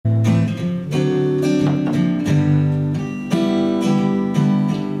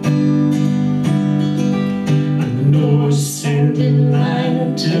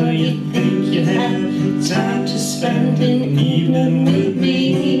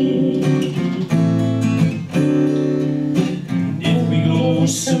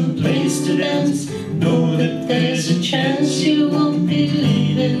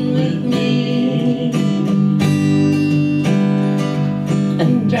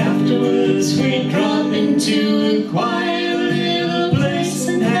as we drop into a quiet little place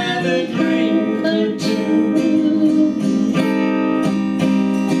and have a drink or two.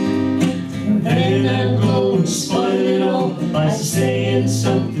 Then I go and spoil it all by saying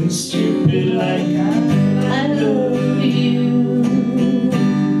something stupid like I love you.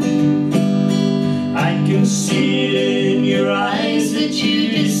 I can see it in your eyes that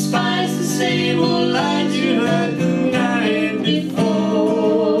you despise the same old lines you heard the night before.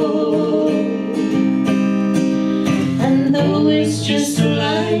 And though it's just a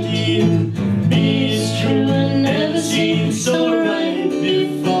lie to you, me is true and never seemed so right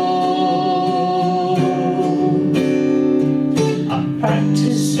before. I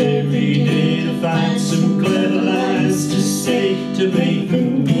practice every day to find some clever lines to say to make the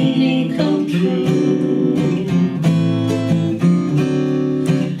meaning come true.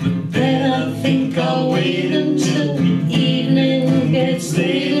 But then I think I'll wait until the evening gets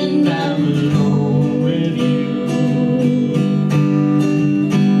late